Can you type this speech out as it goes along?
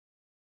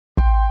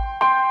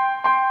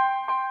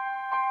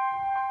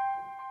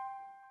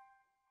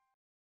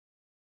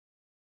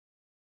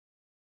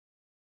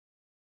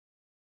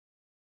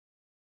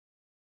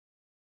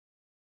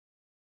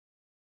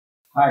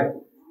Hi,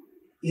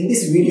 in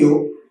this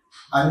video,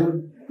 I'm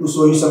going to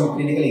show you some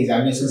clinical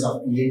examinations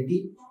of ENT.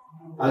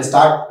 I'll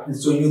start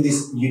with showing you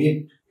this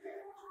unit,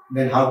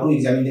 then how to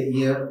examine the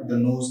ear, the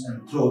nose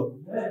and throat.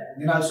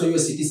 Then I'll show you a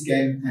CT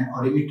scan and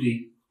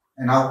audiometry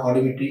and how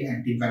audiometry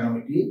and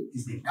tympanometry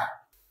is being done.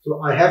 So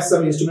I have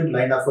some instruments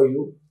lined up for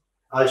you.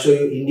 I'll show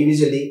you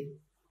individually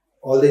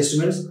all the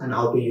instruments and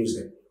how to use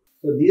them.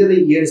 So these are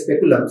the ear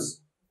speculums.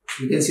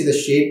 You can see the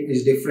shape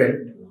is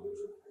different.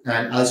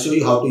 And I'll show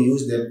you how to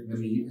use them when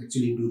we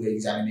actually do the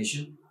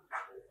examination.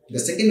 The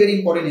second very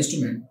important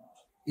instrument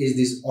is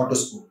this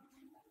otoscope.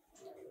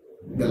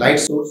 The light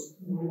source,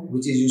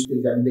 which is used to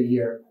examine the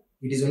ear,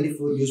 it is only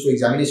used for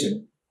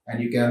examination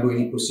and you cannot do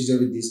any procedure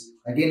with this.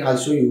 Again, I'll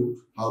show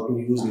you how to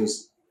use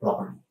this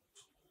properly.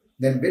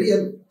 Then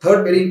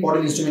third very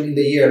important instrument in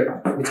the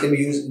ear, which can be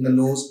used in the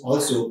nose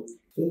also.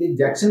 So in the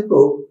Jackson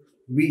probe,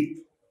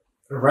 we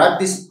wrap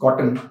this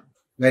cotton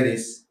like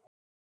this.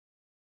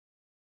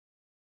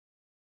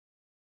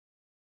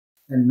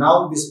 And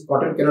now this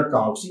cotton cannot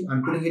come out. See,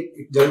 I'm putting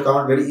it doesn't come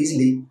out very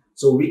easily.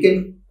 So we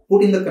can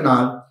put in the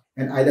canal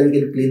and either we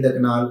can clean the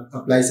canal,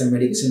 apply some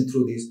medication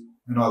through this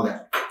and all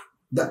that.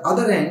 The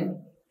other end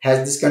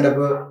has this kind of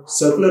a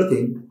circular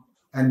thing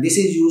and this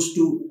is used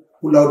to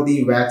pull out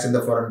the wax and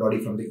the foreign body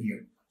from the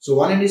ear. So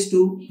one end is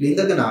to clean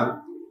the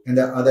canal and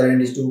the other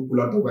end is to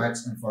pull out the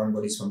wax and foreign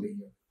bodies from the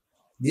ear.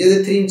 These are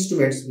the three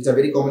instruments which are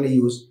very commonly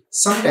used.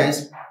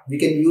 Sometimes we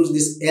can use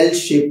this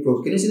L-shaped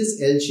probe. Can you see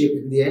this L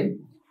shape at the end?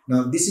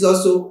 Now this is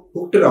also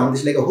hooked around, this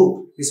is like a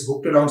hook, it's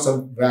hooked around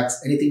some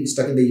wax, anything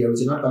stuck in the ear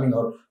which is not coming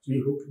out. So we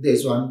hook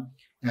this one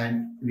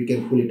and we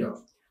can pull it out.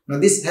 Now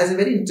this has a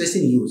very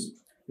interesting use.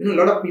 You know, a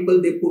lot of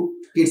people, they put,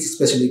 kids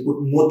especially, put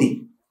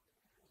moti.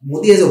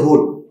 Moti has a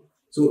hole.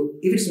 So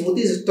if its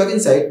moti is stuck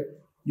inside,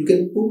 you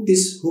can put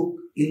this hook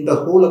in the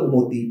hole of the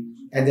moti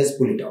and just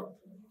pull it out.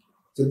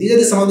 So these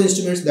are some of the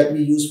instruments that we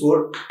use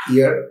for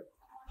ear.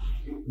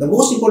 The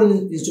most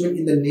important instrument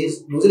in the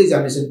nasal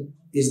examination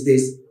is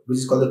this, which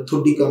is called the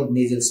Thudicum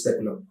nasal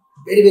speculum.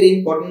 Very, very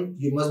important.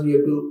 You must be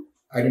able to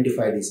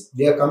identify this.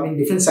 They are come in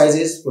different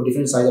sizes for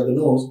different size of the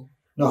nose.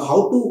 Now,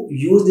 how to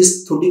use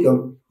this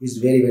Thudicum is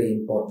very, very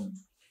important.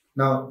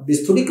 Now,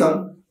 this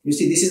Thudicum, you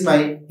see, this is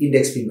my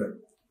index finger.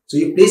 So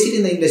you place it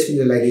in the index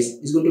finger like this.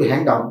 It's going to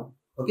hang down.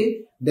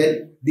 Okay.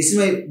 Then this is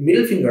my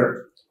middle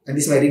finger and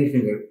this is my ring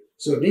finger.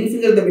 So ring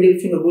finger, the middle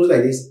finger goes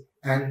like this,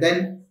 and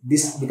then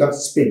this becomes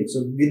spin. So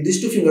with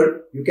these two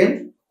fingers, you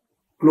can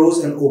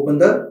close and open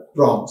the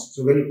prongs.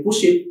 So when you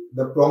push it,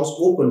 the prongs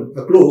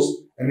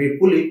close, and when you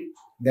pull it,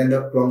 then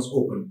the prongs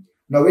open.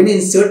 Now when you're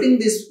inserting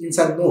this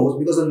inside the nose,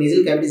 because the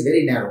nasal cavity is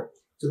very narrow,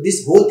 so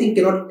this whole thing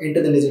cannot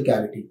enter the nasal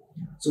cavity.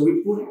 So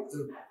we put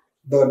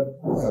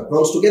the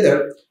prongs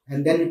together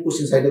and then we push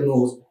inside the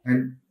nose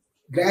and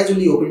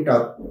gradually open it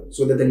up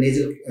so that the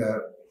nasal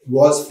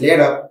walls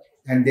flare up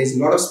and there's a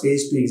lot of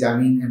space to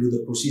examine and do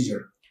the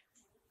procedure.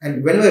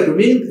 And whenever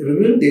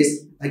removing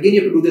this, again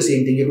you have to do the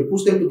same thing. You have to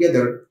push them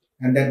together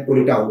and then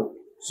pull it out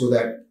so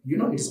that, you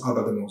know, it's out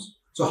of the nose.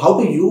 So how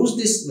to use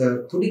this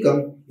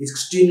Thudicum is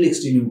extremely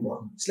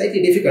important.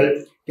 Slightly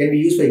difficult, can be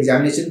used for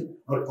examination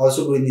or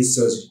also doing this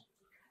surgery.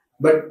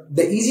 But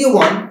the easier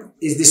one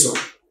is this one.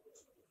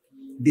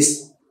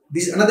 This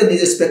another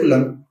nasal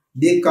speculum.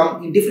 They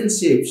come in different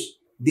shapes.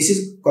 This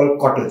is called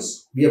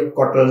cottles. We have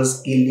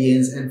cottles,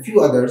 Killians and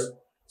few others.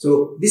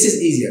 So this is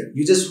easier.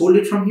 You just hold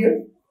it from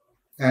here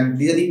and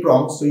these are the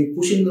prongs. So you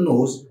push in the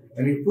nose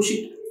and you push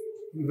it.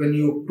 When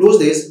you close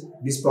this,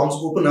 these prongs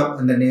open up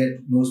and the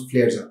nose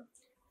flares up.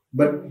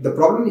 But the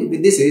problem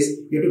with this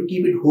is you have to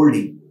keep it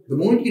holding. The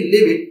moment you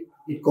leave it,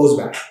 it goes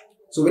back.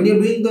 So when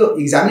you're doing the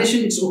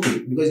examination, it's okay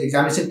because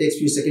examination takes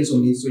few seconds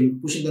only. So you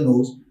push in the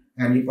nose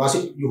and you pass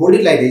it, you hold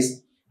it like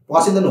this,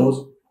 pass in the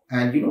nose,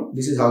 and you know,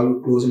 this is how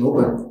you close and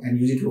open and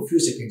use it for a few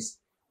seconds.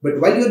 But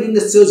while you are doing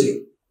the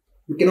surgery,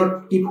 you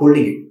cannot keep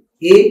holding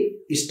it. A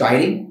is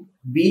tiring,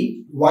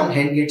 B, one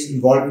hand gets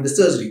involved in the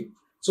surgery.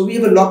 So we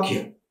have a lock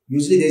here.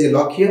 Usually there is a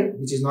lock here,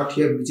 which is not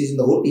here, which is in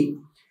the OT.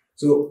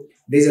 So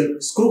there is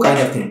a screw kind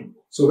of thing.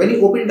 So when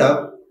you open it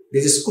up, there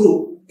is a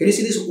screw. Can you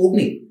see this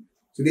opening?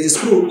 So there is a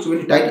screw. So when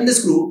you tighten the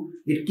screw,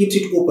 it keeps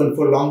it open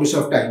for a long duration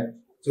of time.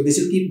 So this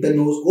will keep the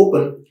nose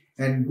open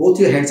and both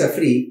your hands are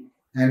free.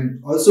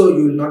 And also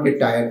you will not get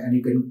tired and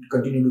you can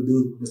continue to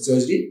do the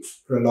surgery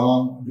for a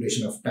long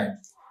duration of time.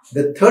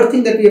 The third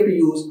thing that we have to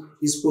use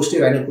is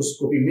posterior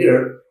rhinoscopy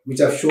mirror,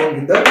 which I've shown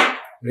in the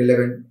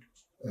relevant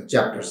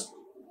chapters.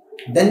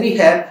 Then we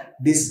have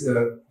this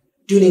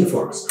tuning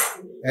forks.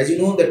 As you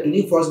know, the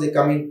tuning forks, they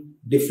come in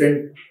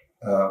different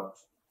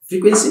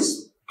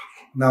frequencies.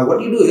 Now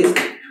what you do is,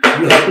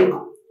 you have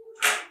to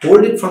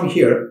hold it from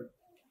here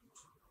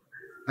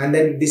and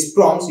then these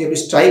prongs, you have to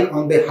strike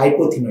on the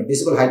hypothenor.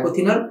 This is called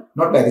hypothenor,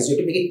 not like this. You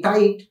have to make it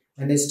tight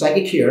and then strike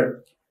it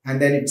here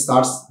and then it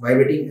starts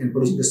vibrating and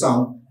producing the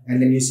sound.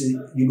 And then you see,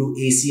 you do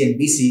AC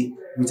and BC,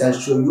 which I'll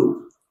show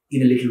you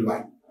in a little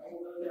while.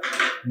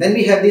 Then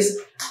we have this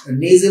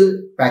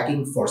nasal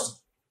packing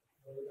force.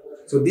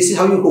 So this is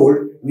how you hold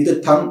with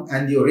the thumb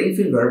and your ring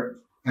finger,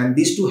 and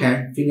these two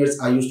fingers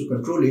are used to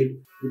control it.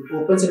 It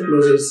opens and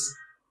closes,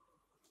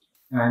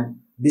 and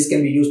this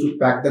can be used to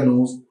pack the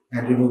nose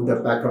and remove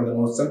the pack from the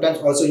nose. Sometimes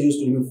also used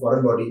to remove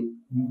foreign body,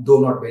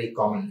 though not very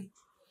commonly.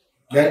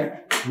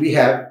 Then we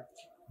have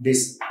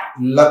this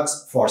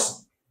lux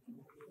forceps.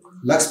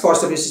 Lux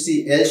forceps, you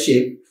see L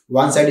shape,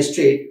 one side is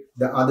straight,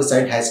 the other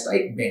side has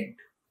tight bend.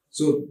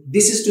 So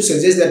this is to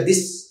suggest that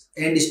this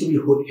end is to be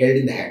held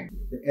in the hand,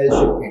 the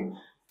L-shaped end.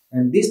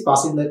 And this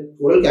passes in the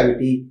oral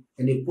cavity,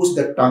 and you push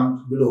the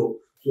tongue below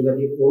so that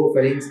your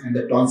oropharynx and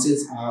the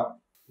tonsils are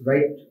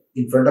right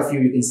in front of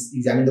you. You can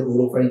examine the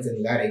oropharynx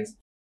and larynx,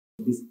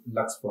 this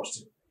lux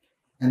forceps.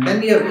 And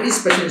then we have a very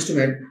special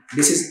instrument.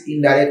 This is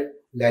indirect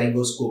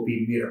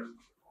laryngoscopy mirror.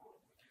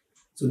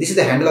 So this is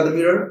the handle of the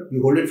mirror.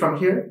 You hold it from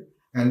here,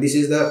 and this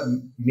is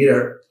the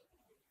mirror.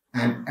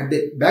 And at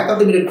the back of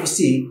the mirror, you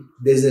see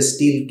there is a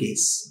steel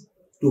case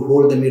to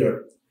hold the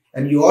mirror.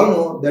 And you all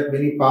know that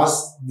when you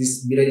pass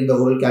this mirror in the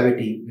oral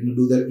cavity, when you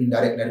do the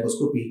indirect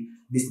laryngoscopy,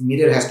 this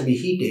mirror has to be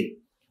heated,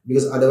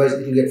 because otherwise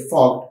it will get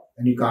fogged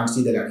and you can't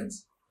see the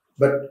larynx.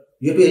 But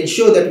you have to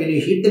ensure that when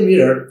you heat the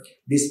mirror,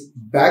 this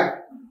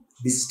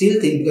steel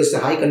thing, because it's a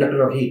high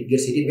conductor of heat,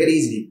 gets heated very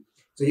easily.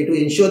 So you have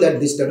to ensure that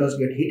this does not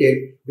get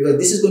heated, because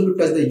this is going to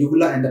touch the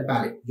uvula and the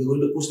palate. You're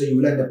going to push the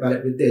uvula and the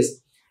palate with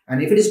this.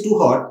 And if it is too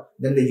hot,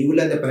 then the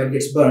uvula and the palate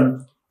gets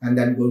burned, and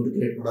then going to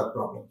create a lot of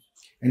problems.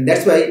 And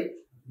that's why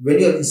when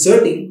you are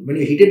inserting, when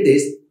you heated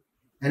this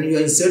and you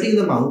are inserting in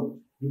the mouth,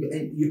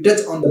 you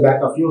touch on the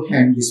back of your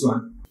hand, this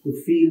one, to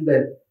feel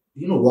that,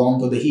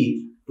 warmth or the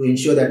heat, to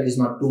ensure that it is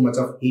not too much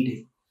of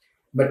heating.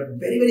 But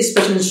very, very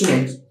special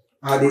instruments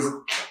are these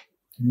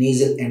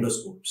nasal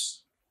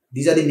endoscopes.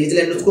 These are the nasal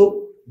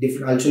endoscope.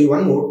 I'll show you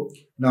one more.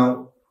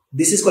 Now,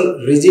 this is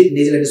called rigid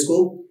nasal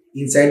endoscope.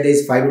 Inside there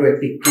is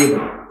fiberoptic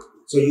cable.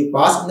 So you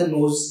pass in the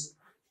nose,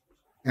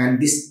 and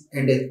this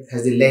end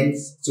has the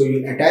lens. So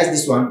you attach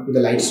this one to the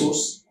light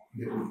source.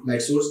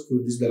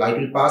 Through this the light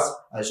will pass.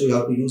 I'll show you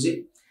how to use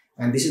it.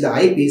 And this is the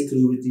eyepiece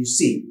through which you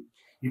see.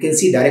 You can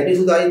see directly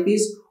through the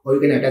eyepiece, or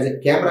you can attach a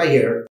camera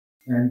here,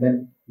 and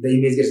then the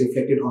image gets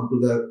reflected onto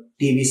the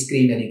TV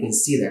screen, and you can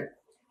see that.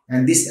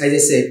 And this, as I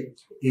said,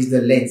 is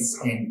the lens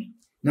end.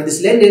 Now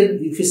this lens,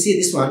 if you see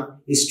this one,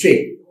 is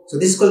straight. So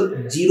this is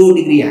called 0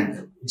 degree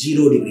angle.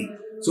 0 degree.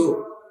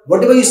 So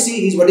whatever you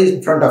see is what is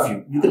in front of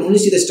you. You can only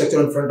see the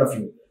structure in front of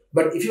you.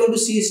 But if you want to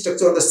see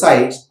structure on the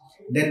sides,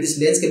 then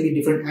this lens can be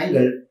different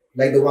angle,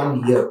 like the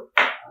one here.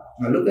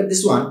 Now look at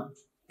this one.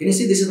 Can you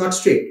see this is not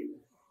straight?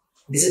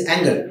 This is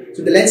angle.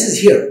 So the lens is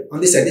here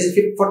on this side. This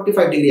is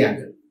 45 degree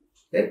angle.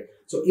 Okay?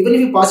 So even if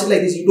you pass it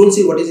like this, you don't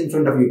see what is in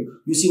front of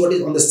you. You see what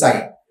is on the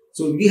side.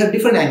 So we have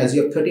different angles.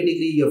 You have 30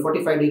 degree, you have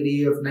 45 degree,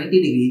 you have 90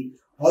 degree,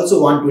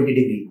 also 120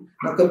 degree.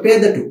 Now compare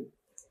the two.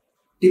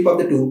 Tip of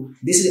the two.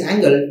 This is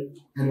angle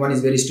and one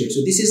is very straight.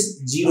 So this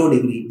is 0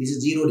 degree. This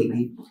is 0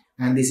 degree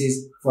and this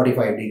is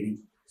 45 degree.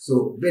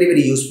 So very,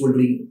 very useful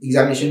during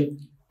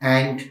examination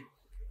and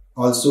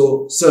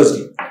also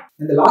surgery.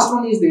 And the last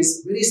one is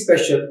this very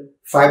special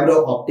fiber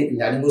optic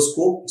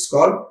laryngoscope. It's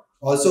called,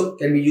 also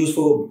can be used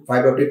for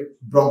fiber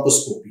optic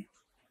bronchoscopy.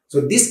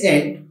 So this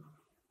end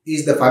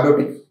is the fiber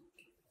optic.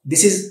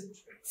 This is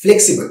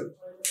flexible.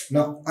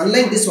 Now,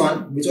 unlike this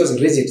one, which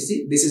was rigid,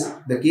 see, this is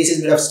the case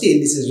is made of steel.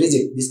 This is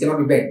rigid. This cannot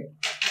be bent.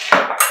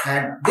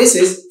 And this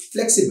is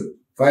flexible,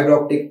 fiber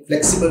optic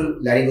flexible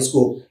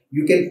laryngoscope.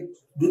 You can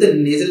do the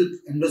nasal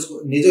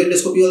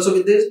endoscopy also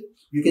with this.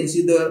 You can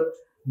see the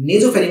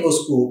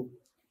nasopharyngoscope.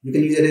 You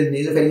can use it as a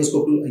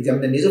nasopharyngoscope to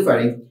examine the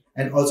nasopharynx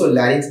and also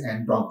larynx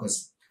and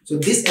bronchus. So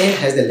this end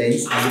has the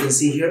lens, as you can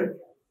see here.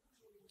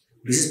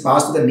 This is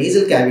passed to the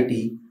nasal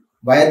cavity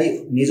via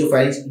the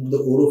nasopharynx into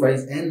the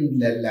oropharynx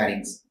and the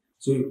larynx.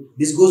 So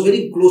this goes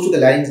very close to the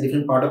larynx,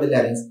 different part of the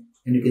larynx,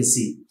 and you can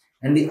see.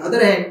 And the other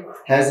end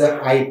has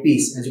an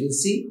eyepiece. As you can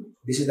see,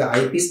 this is the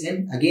eyepiece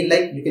end. Again,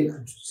 like you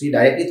can see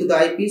directly through the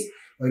eyepiece,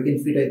 or you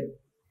can fit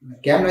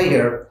a camera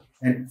here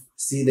and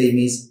see the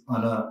image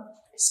on a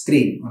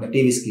screen, on a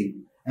TV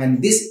screen.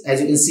 And this,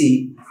 as you can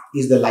see,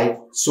 is the light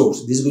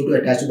source. This is going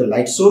to attach to the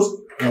light source,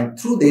 and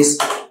through this,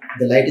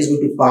 the light is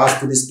going to pass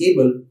through this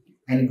cable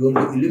and going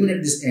to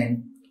illuminate this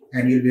end,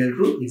 and you'll be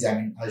able to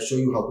examine. I'll show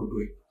you how to do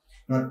it.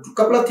 Now, a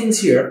couple of things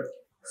here.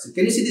 So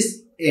can you see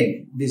this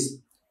end? This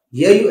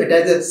here you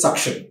attach the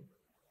suction.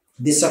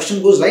 This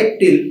suction goes right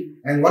till,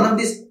 and one of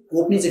these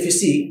openings, if you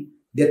see,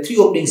 there are 3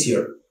 openings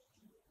here.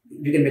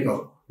 You can make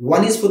out.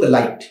 One is for the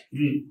light. It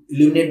will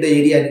illuminate the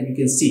area and you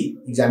can see,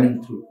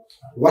 examine through.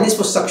 One is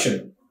for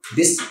suction.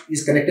 This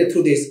is connected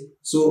through this.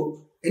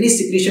 So any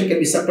secretion can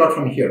be sucked out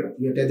from here.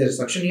 You attach the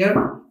suction here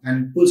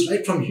and pulls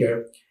right from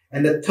here.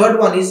 And the third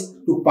one is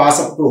to pass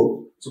a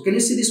probe. So can you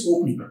see this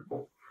opening?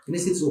 Can you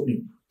see this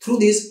opening? Through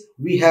this,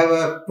 we have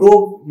a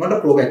probe, not a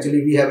probe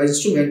actually, we have an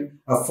instrument,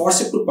 a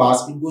forceps to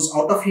pass. It goes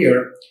out of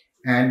here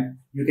and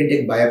you can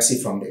take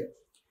biopsy from there.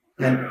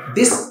 And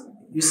this,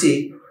 you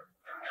see,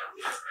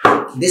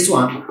 this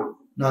one,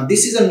 now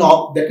this is a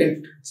knob that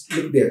can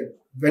look there.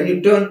 When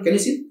you turn, can you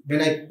see?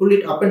 When I pull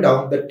it up and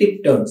down, the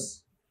tip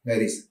turns like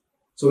this.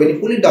 So when you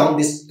pull it down,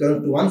 this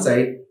turns to one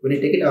side. When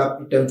you take it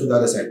up, it turns to the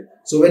other side.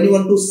 So when you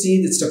want to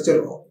see the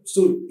structure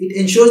So it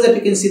ensures that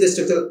you can see the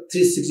structure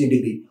 360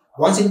 degree.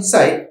 Once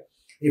inside,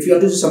 if you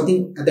want to see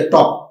something at the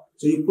top,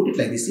 so you put it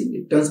like this, see,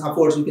 it turns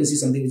upwards, you can see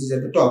something which is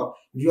at the top.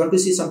 If you want to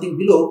see something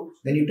below,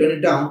 then you turn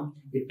it down,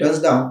 it turns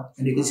down,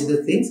 and you can see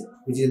the things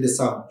which is in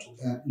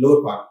the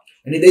lower part.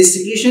 And if there is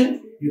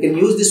secretion, you can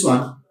use this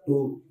one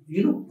to,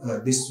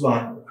 this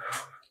one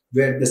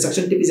where the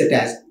suction tip is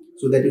attached,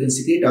 so that you can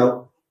secrete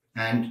out,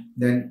 and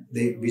then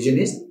the vision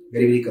is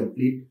very, very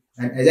complete.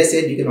 And as I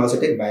said, you can also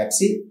take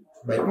biopsy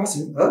by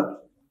passing a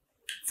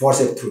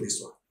forceps through this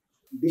one.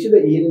 This is the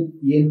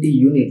ENT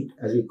unit,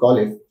 as we call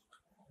it,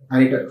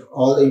 and it has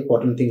all the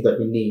important things that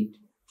we need.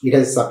 It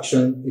has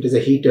suction, it is a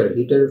heater.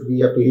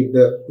 We have to heat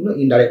the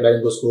indirect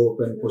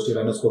laryngoscope and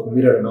posterior rhinoscope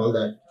mirror and all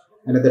that.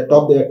 And at the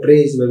top there are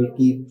trays where we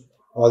keep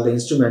all the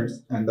instruments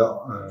and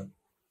the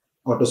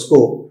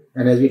otoscope.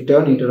 And as we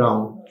turn it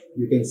around,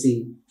 you can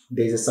see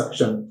there is a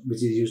suction which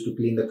is used to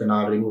clean the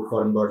canal, remove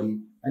foreign body,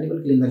 and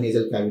even clean the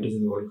nasal cavities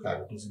and the oral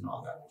cavities and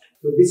all that.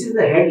 So this is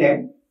the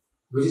headlamp,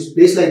 which is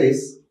placed like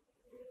this,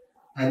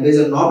 and there is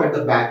a knob at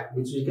the back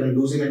which we can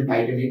loosen and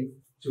tighten it.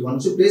 So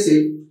once you place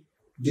it,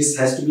 this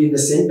has to be in the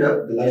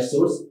center, the light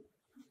source,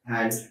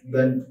 and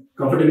then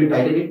comfortably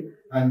tighten it,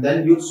 and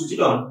then you switch it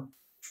on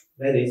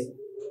like this,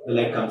 the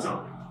light comes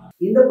on.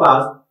 In the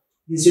past,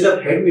 instead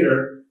of head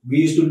mirror, we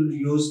used to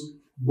use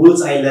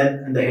bull's eye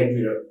lamp and the head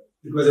mirror.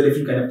 It was a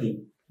different kind of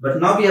thing. But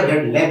now we have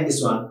head lamp,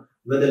 this one,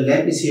 where the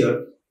lamp is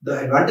here. The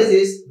advantage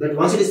is that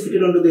once it is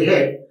fitted onto the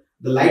head,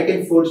 the light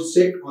can fall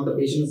straight on the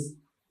patient's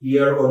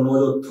ear or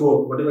nose or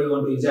throat, whatever you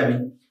want to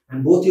examine,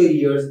 and both your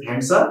ears,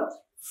 hands are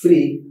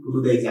free to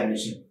do the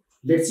examination.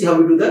 Let's see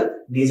how we do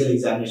the nasal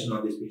examination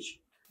on this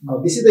patient. Now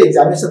this is the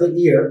examination of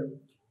the ear.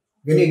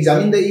 When you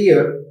examine the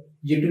ear,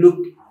 you have to look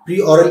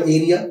pre-oral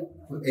area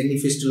for any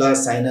fistula,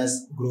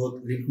 sinus,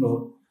 growth, lymph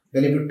node.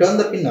 Then if you turn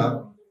the pin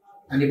up,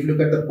 and if you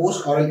look at the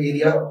post-oral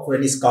area for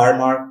any scar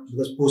mark,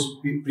 because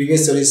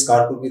previous surgery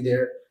scar could be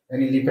there,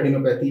 any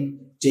lymphadenopathy,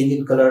 change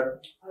in color,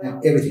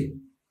 and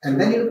everything. And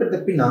then you look at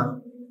the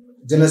pinna,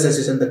 general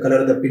sensation, the color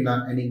of the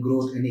pinna, any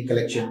growth, any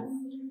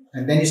collection.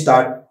 And then you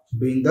start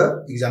doing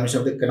the examination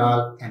of the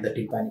canal and the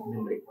tympanic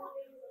membrane.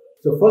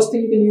 So first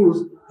thing you can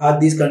use are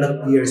these kind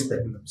of ear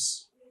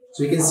speculums.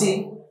 So you can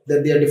see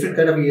that there are different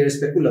kind of ear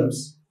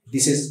speculums.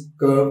 This is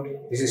curved,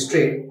 this is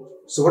straight.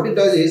 So what it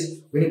does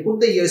is, when you put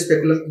the ear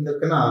speculum in the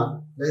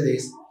canal like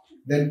this,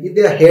 then if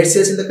there are hair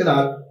cells in the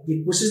canal,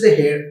 it pushes the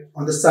hair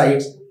on the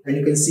sides and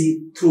you can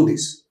see through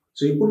this.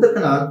 So you put the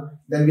canal,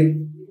 then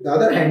with the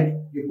other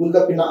hand, you pull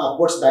the pinna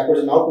upwards, backwards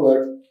and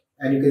outward,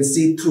 and you can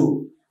see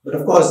through. But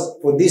of course,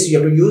 for this you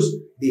have to use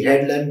the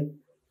headlamp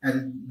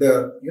and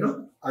the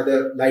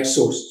other light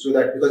source, so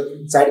that because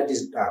inside it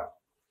is dark.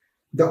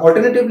 The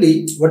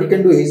alternatively, what you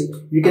can do is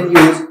you can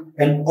use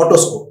an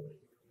otoscope.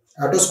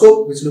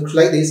 Otoscope, which looks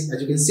like this,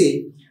 as you can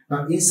see.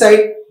 Now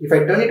inside, if I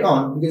turn it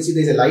on, you can see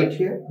there is a light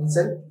here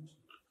inside.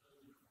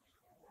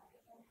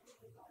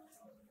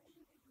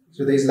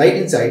 So there is light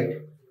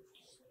inside,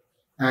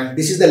 and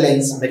this is the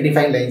lens,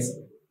 magnifying lens.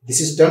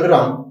 This is turned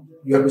around.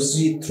 You have to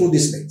see through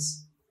this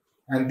lens,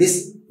 and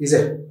this is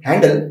a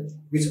handle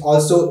which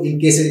also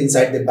encases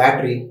inside the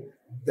battery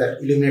that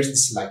illuminates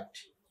this light.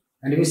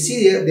 And if you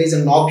see here, there is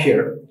a knob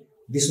here.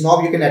 This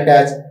knob you can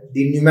attach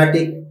the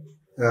pneumatic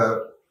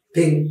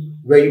thing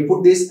where you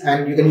put this,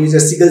 and you can use a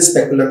Siegel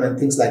speculum and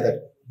things like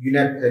that.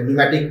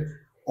 Pneumatic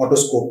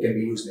otoscope can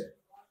be used there.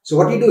 So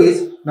what you do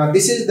is, now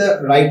this is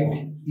the right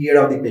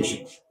ear of the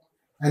patient,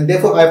 and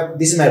therefore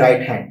this is my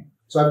right hand.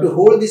 So I have to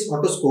hold this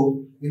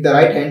otoscope in the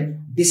right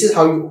hand. This is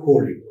how you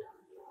hold it.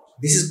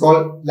 This is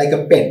called like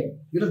a pen.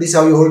 This is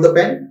how you hold the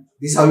pen.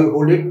 This is how you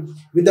hold it.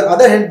 With the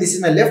other hand, this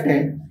is my left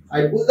hand.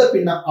 I pull the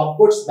pin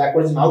upwards,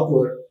 backwards and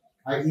outward.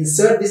 I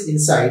insert this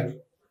inside,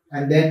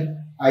 and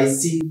then I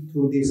see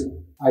through this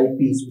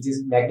eyepiece, which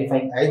is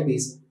magnifying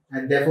eyepiece,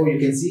 and therefore you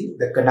can see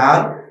the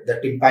canal, the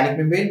tympanic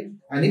membrane,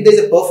 and if there is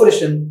a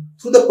perforation,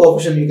 through the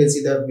perforation you can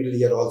see the middle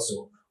ear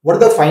also. What are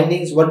the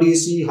findings? What do you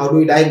see? How do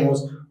you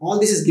diagnose? All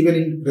this is given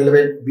in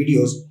relevant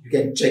videos. You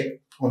can check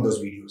on those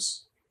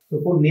videos.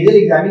 So for nasal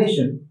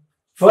examination,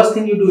 first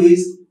thing you do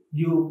is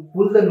you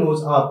pull the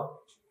nose up,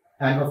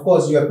 and of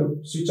course you have to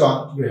switch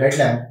on your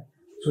headlamp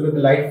so that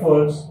the light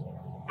falls.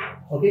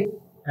 Okay,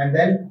 and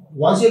then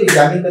once you have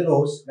examined the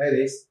nose like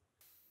this,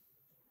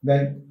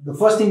 then the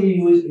first thing we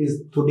use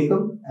is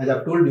thoticum. As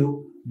I've told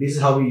you, this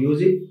is how we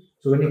use it.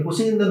 So when you're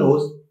pushing in the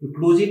nose, you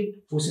close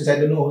it, push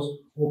inside the nose,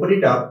 open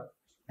it up,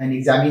 and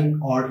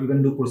examine or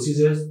even do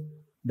procedures.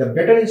 The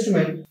better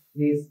instrument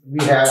is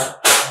we have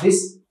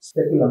this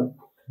speculum,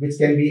 which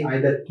can be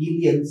either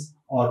Killian's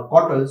or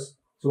Cottle's.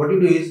 So what you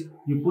do is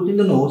you put in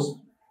the nose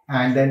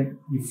and then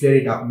you flare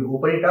it up. You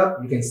open it up,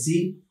 you can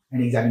see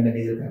and examine the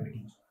nasal cavity.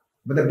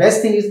 But the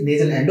best thing is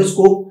nasal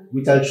endoscope,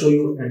 which I'll show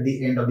you at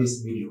the end of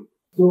this video.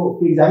 So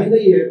to examine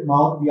the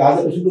mouth, we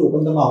ask the patient to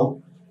open the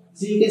mouth.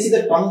 See, you can see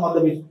the tongue on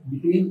the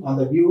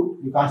view.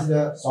 You can't see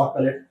the soft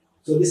palate.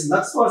 So this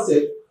lux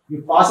forceps,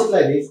 you pass it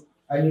like this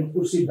and you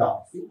push it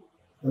down. See?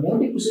 The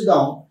moment you push it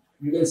down,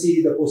 you can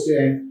see the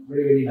posterior end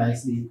very, very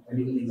nicely, and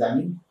you can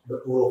examine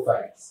the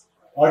oropharynx.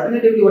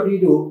 Alternatively, what we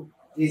do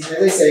is,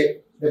 as I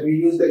said, that we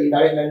use the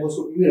indirect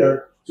laryngoscopy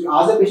mirror. So you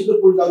ask the patient to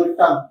pull down the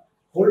tongue,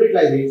 hold it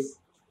like this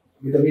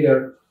with the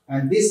mirror,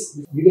 and this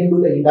you can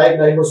do the indirect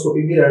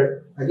laryngoscopy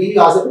mirror. Again, you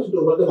ask the patient to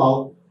open the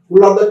mouth,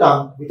 pull out the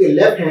tongue with your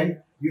left hand.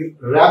 You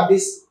wrap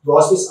this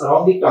gauze piece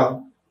around the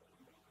tongue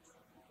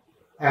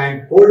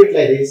and hold it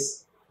like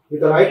this.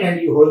 With the right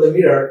hand, you hold the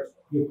mirror,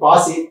 you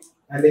pass it,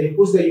 and then you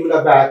push the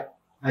uvula back,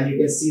 and you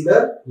can see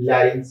the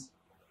larynx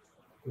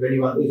when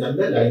you want to examine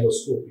the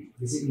laryngoscopy.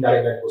 This is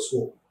indirect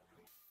laryngoscopy.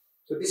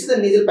 So this is the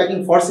nasal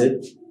packing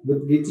forceps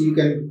with which you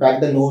can pack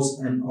the nose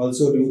and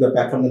also remove the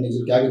pack from the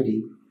nasal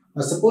cavity.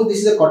 Now suppose this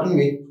is a cotton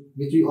wick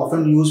which we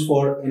often use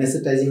for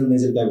anesthetizing the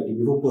nasal cavity.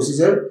 Before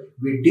procedure,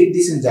 we dip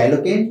this in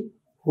xylocaine,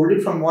 hold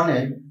it from one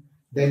end,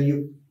 then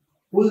you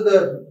pull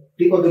the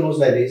tip of the nose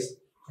like this,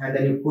 and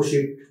then you push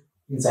it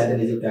inside the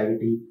nasal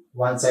cavity,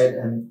 one side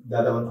and the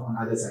other one on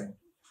the other side.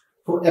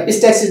 For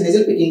epistaxis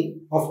nasal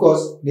picking, of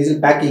course, nasal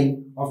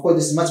packing, of course,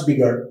 this is much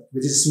bigger,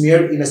 which is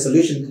smeared in a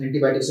solution,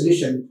 antibiotic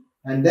solution,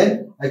 and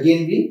then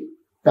again we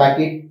pack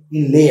it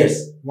in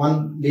layers.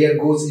 One layer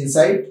goes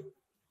inside,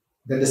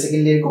 then the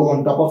second layer goes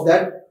on top of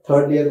that,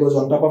 third layer goes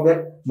on top of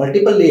that,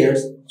 multiple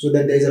layers, so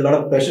that there is a lot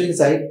of pressure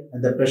inside,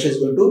 and the pressure is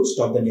going to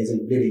stop the nasal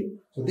bleeding.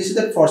 So this is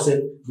the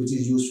forceps which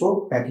is used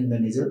for packing the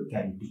nasal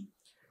cavity.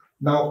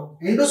 Now,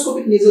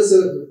 endoscopic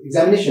nasal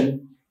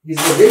examination is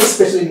a very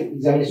special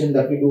examination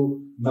that we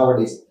do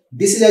nowadays.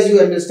 This is, as you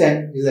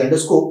understand, is the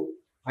endoscope.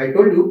 I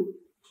told you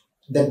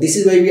that this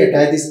is where we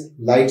attach this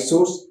light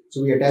source.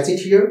 So we attach it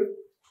here,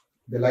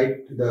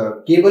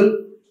 the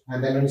cable,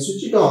 and then when you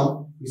switch it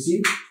on, you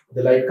see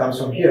the light comes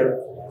from here.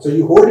 So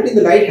you hold it in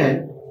the right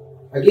hand.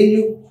 Again,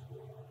 you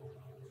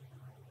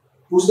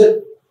push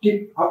the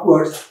tip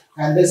upwards,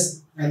 and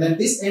then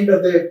this end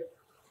of the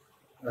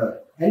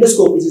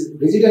endoscope, which is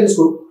rigid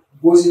endoscope,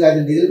 goes inside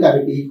the nasal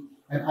cavity,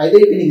 and either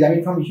you can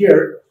examine from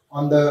here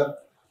on the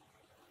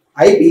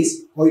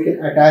eyepiece, or you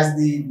can attach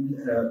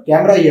the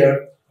camera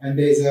here, and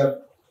there is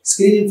a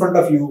screen in front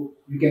of you.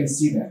 You can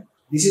see that.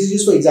 This is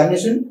used for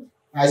examination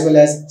as well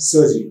as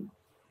surgery,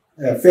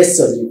 face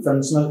surgery,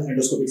 functional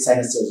endoscopic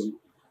sinus surgery.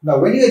 Now,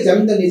 when you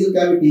examine the nasal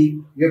cavity,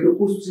 you have to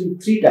push in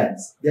 3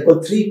 times. They are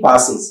called 3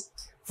 passes.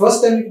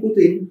 First time you put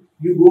in,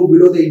 you go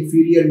below the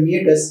inferior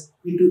meatus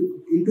into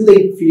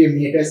the inferior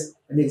meatus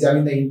and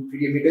examine the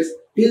inferior meatus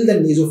till the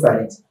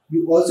nasopharynx.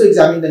 You also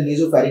examine the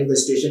nasopharynx, the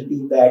station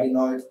tube, the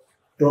adenoid,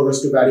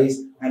 tragus tubaris,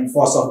 and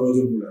fossa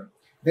rosomular.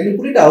 Then you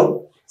put it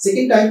out.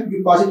 Second time,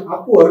 you pass it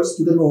upwards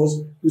to the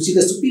nose to see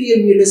the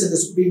superior meatus and the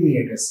supreme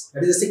meatus.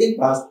 That is the second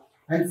pass.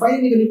 And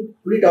finally, when you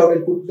pull it out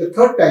and put the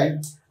third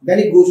time, then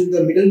it goes into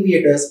the middle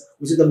meatus,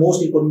 which is the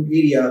most important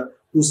area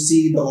to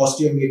see the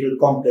osteomeatal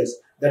complex.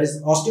 That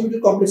is,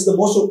 osteomeatal complex is the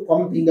most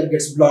common thing that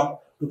gets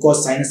blocked to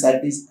cause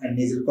sinusitis and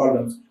nasal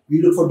problems.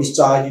 We look for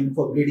discharge, you look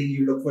for bleeding,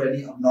 you look for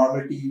any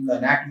abnormality in the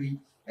anatomy,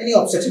 any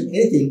obstruction,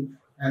 anything,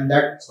 and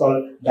that's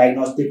called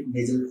diagnostic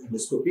nasal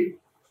endoscopy.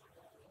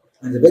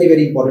 And it's a very,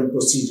 very important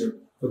procedure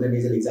for the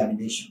nasal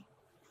examination.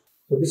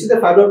 So this is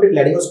the fiber optic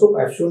laryngoscope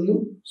I have shown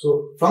you.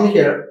 So from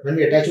here, when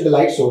we attach to the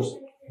light source,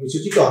 we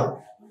switch it on,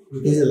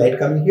 you can see the light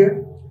coming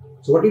here.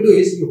 So what you do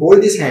is, you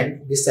hold this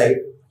hand, this side,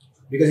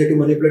 because you have to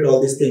manipulate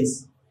all these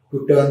things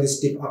to turn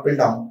this tip up and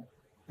down.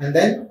 And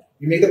then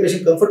you make the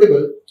patient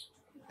comfortable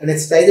and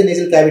anesthetize the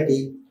nasal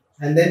cavity,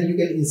 and then you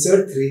can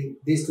insert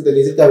these to the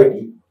nasal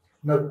cavity.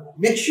 Now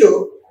make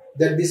sure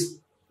that this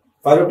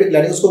fiber optic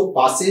laryngoscope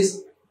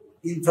passes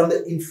in from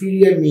the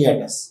inferior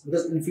meatus,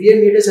 because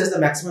inferior meatus has the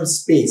maximum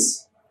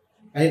space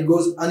and it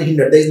goes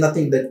unhindered. There is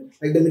nothing that,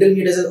 like the middle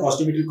meatus has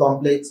osteomeatal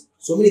complex,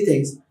 so many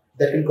things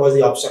that can cause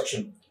the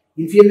obstruction.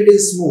 Inferior meatus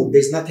is smooth,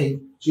 there is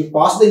nothing. So you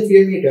pass the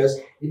inferior meatus,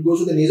 it goes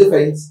to the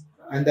nasopharynx,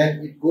 and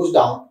then it goes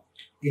down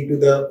into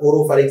the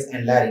oropharynx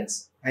and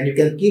larynx. And you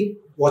can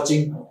keep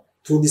watching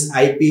through this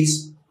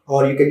eyepiece,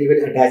 or you can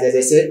even attach, as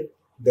I said,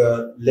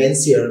 the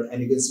lens here,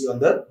 and you can see on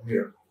the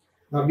mirror.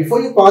 Now,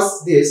 before you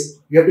pass this,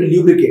 you have to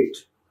lubricate.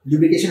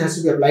 Lubrication has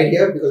to be applied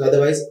here, because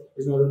otherwise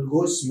it's not going to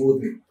go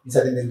smoothly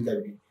inside the nasal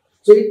cavity.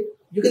 So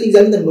you can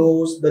examine the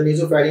nose, the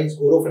nasopharynx,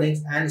 oropharynx,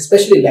 and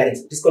especially larynx.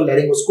 It is called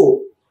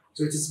laryngoscope.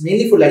 So it is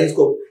mainly for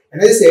laryngoscope.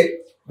 And as I said,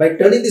 by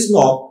turning this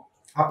knob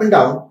up and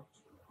down,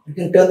 you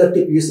can turn the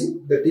tip. You see,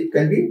 the tip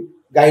can be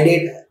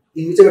guided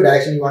in whichever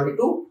direction you want it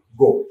to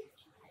go.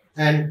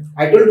 And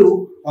I told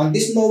you, on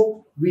this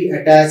knob we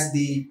attach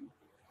the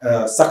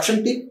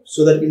suction tip,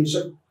 so that we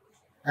can,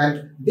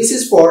 and this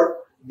is for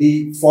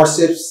the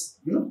forceps,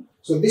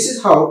 So this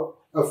is how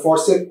a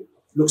forceps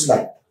looks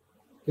like.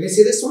 Can you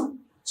see this one?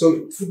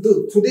 So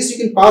through this you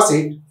can pass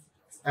it,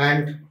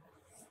 and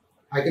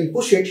I can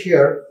push it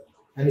here,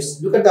 and you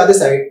look at the other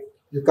side,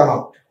 you come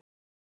out.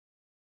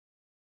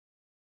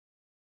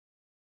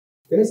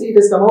 Can you see it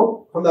has come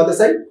out from the other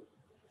side?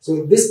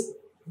 So this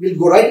will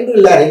go right into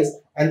the larynx,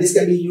 and this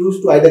can be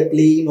used to either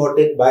clean or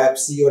take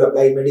biopsy or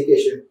apply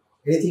medication.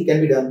 Anything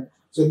can be done.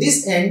 So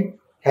this end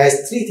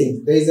has 3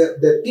 things.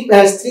 The tip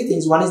has 3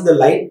 things. One is the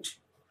light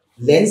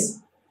lens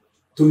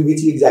through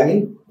which you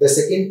examine. The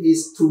second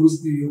is through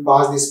which you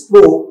pass this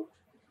probe,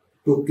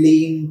 to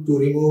clean, to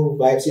remove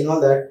biopsy and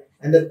all that.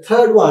 And the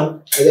third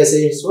one, as I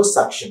said, is for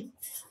suction.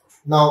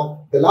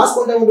 Now, the last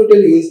point I want to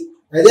tell you is,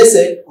 as I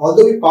said,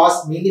 although we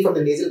pass mainly from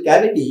the nasal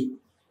cavity,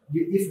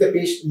 if the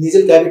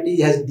nasal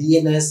cavity has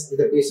DNS, if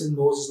the patient's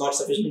nose is not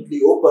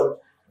sufficiently open,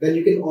 then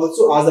you can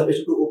also ask the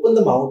patient to open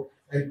the mouth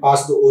and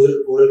pass the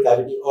oral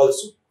cavity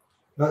also.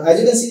 Now, as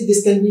you can see,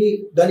 this can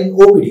be done in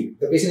OPD.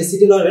 The patient is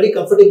sitting down very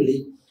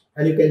comfortably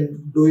and you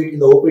can do it in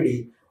the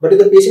OPD. But if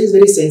the patient is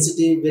very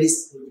sensitive,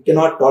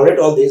 cannot tolerate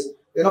all this,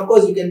 then of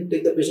course you can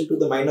take the patient to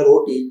the minor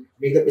OT,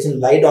 make the patient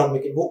lie down,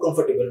 make it more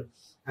comfortable,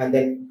 and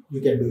then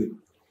you can do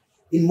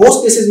it. In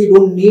most cases, we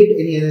don't need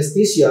any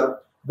anesthesia,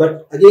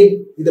 but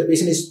again, if the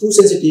patient is too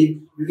sensitive,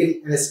 you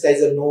can anesthetize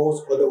the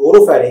nose or the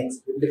oropharynx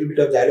with a little bit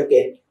of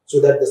xylocaine so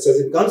that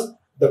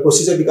the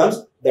procedure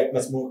becomes that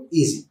much more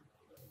easy.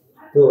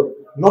 So,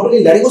 not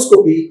only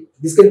laryngoscopy,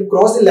 this can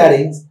cross the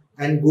larynx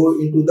and go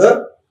into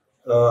the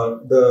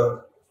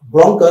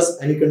bronchus,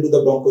 and you can do the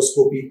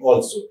bronchoscopy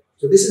also.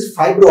 So, this is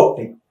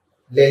fiber-optic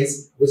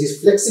lens which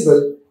is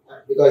flexible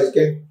because it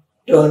can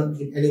turn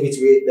in any which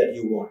way that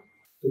you want.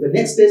 So the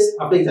next test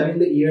after examining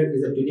the ear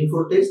is the tuning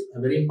fork test,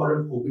 a very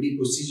important OPD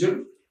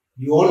procedure.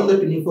 You all know the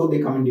tuning fork, they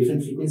come in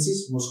different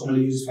frequencies, most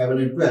commonly used is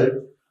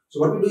 512. So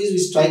what we do is we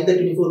strike the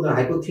tuning fork with the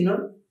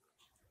hypothenor,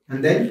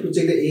 and then to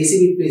check the AC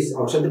we place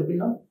outside the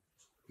pinna,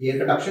 ear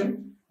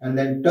conduction, and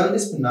then turn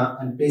this pinna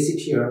and place it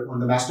here on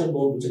the master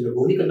bone to check the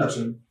bony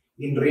conduction.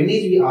 In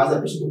drainage, we ask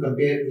the patient to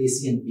compare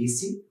AC and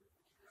BC.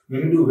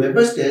 When we do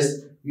Weber's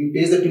test, we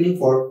place the tuning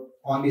fork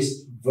on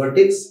this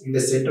vertex in the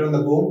center of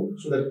the bone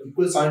so that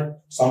equal sound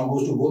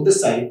goes to both the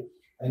side,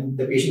 and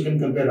the patient can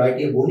compare right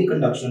ear bony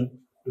conduction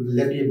to the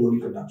left ear bony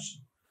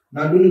conduction.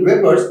 Now during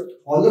Weber's,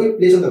 although we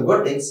place on the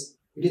vertex,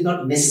 it is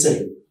not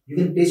necessary. You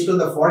can place it on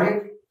the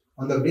forehead,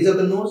 on the bridge of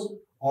the nose,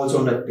 also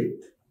on the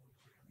teeth.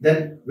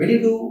 Then when you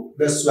do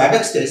the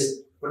Swabex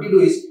test, what you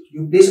do is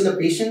you place on the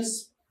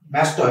patient's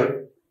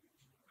mastoid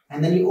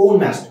and then your own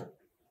mastoid.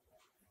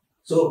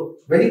 So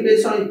when you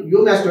place on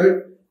your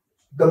mastoid,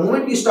 the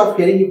moment you stop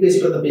hearing, you place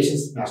it on the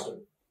patient's mastoid.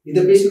 If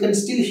the patient can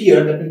still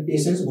hear, that means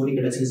patient's bony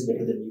conduction is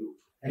better than you,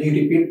 and you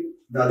repeat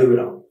the other way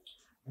around.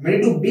 When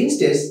you do Bing's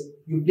test,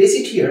 you place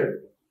it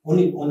here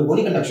only on the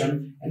bony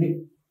conduction, and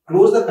you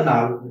close the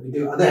canal with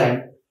your other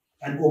hand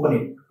and open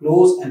it.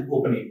 Close and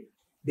open it.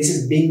 This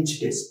is Bing's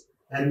test.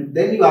 And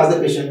then you ask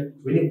the patient,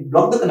 when you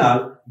block the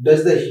canal,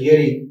 does the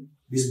hearing,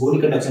 this bony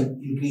conduction,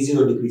 increases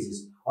or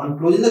decreases? On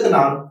closing the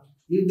canal,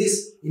 if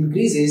this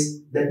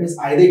increases, that means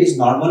either it is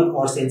normal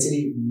or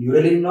sensory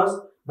neural hearing loss.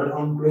 But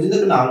on closing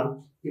the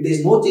canal, if there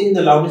is no change in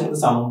the loudness of the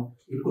sound,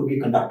 it could be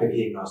conductive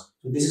hearing loss.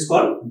 So this is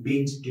called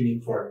Binge tuning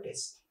fork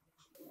test.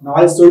 Now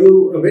I'll show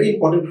you a very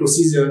important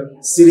procedure,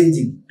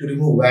 syringing, to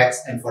remove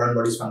wax and foreign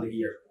bodies from the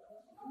ear.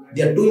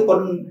 There are two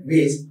important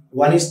ways.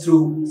 One is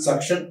through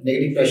suction,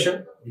 negative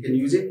pressure, you can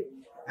use it.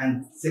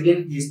 And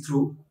second is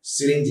through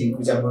syringing,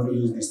 which I'm going to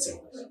use this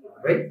thing,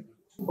 right?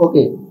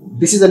 Okay,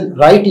 this is the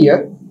right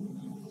ear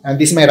and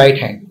this is my right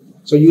hand.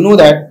 So you know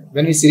that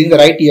when we syringe the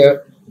right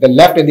ear, the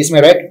left hand, this is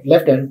my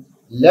left hand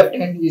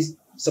is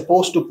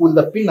supposed to pull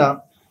the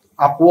pinna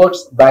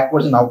upwards,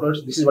 backwards and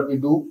outwards. This is what we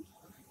do.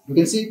 You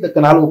can see the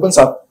canal opens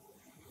up,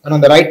 and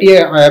on the right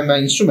ear I have my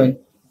instrument.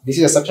 This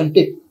is a suction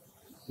tip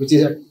which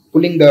is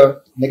pulling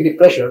the negative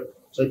pressure.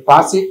 So I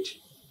pass it.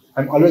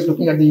 I'm always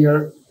looking at the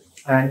ear,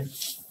 and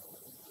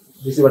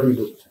this is what we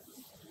do.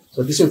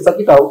 So this will suck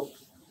it out.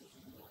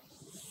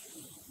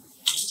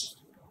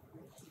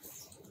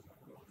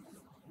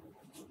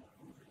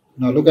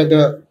 Now look at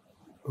the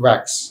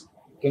wax.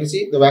 Can you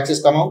see the wax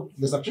has come out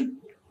in the suction?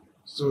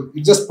 So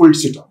it just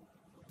pulls it out.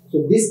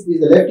 So this is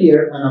the left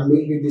ear, and I'm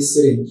doing with this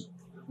syringe.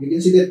 You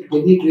can see the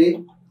kidney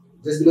tray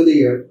just below the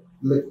ear.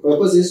 The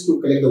purpose is to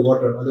collect the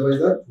water, otherwise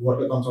the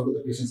water comes out of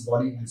the patient's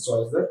body and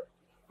soils the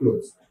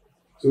clothes.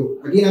 So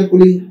again I'm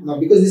pulling, now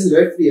because this is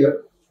left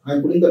ear,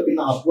 I'm pulling the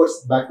pinna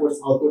upwards, backwards,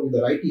 outward with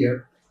the right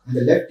ear, and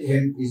the left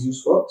hand is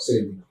used for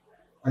syringing.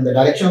 And the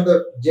direction of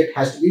the jet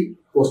has to be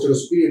posterior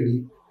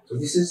superiorly. So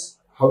this is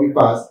how we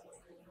pass.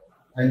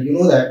 And you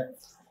know that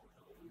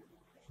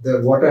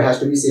the water has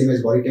to be same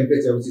as body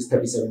temperature, which is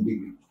 37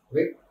 degrees,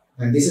 right?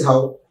 And this is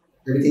how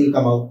everything will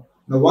come out.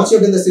 Now once you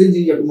have done the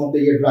syringing, you have to mop the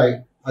ear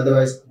dry,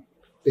 otherwise it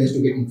tends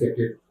to get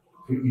infected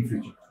in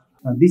future.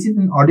 Now this is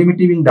an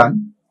audiometry being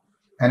done,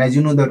 and as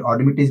you know that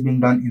audiometry is being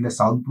done in the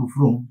soundproof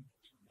room.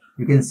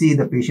 You can see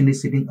the patient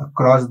is sitting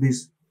across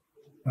this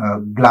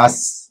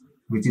glass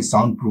which is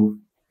soundproof,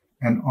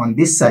 and on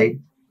this side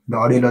the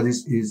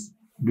audiologist is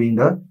doing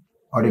the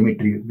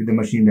audiometry with the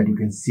machine that you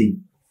can see.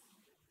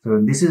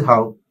 So this is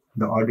how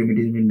the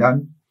audiometry is being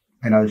done,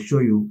 and I'll show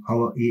you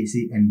how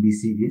AC and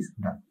BC is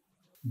done.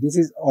 This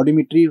is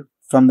audiometry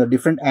from the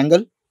different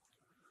angle.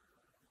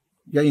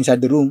 You are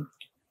inside the room,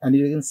 and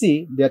you can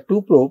see there are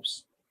two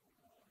probes.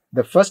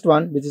 The first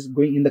one, which is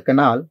going in the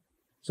canal,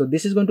 so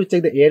this is going to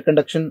check the air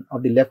conduction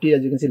of the left ear.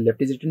 As you can see,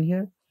 left is written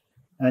here,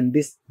 and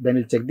this then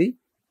will check the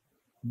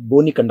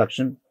bony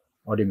conduction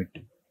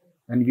audiometry.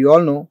 And we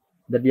all know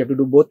that we have to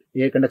do both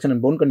air conduction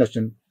and bone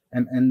conduction,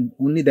 and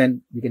only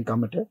then we can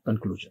come at a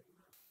conclusion.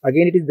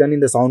 Again, it is done in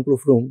the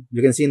soundproof room.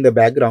 You can see in the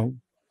background,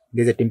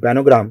 there is a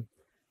tympanogram,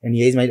 and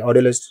here is my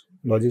audiologist,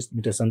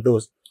 Mr.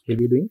 Santosh. He'll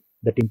be doing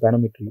the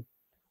tympanometry.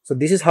 So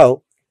this is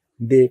how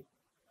they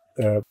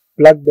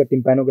plug the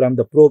tympanogram,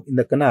 the probe in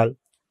the canal,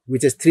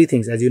 which has three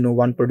things. As you know,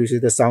 one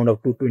produces the sound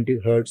of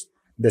 220 hertz,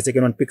 the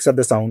second one picks up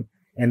the sound,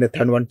 and the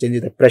third one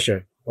changes the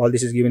pressure. All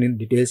this is given in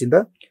details in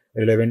the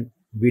relevant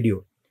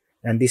video.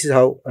 And this is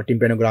how a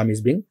tympanogram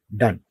is being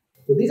done.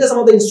 So these are some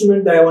of the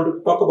instruments that I want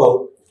to talk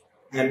about.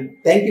 And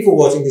thank you for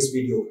watching this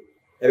video.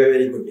 Have a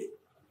very good day.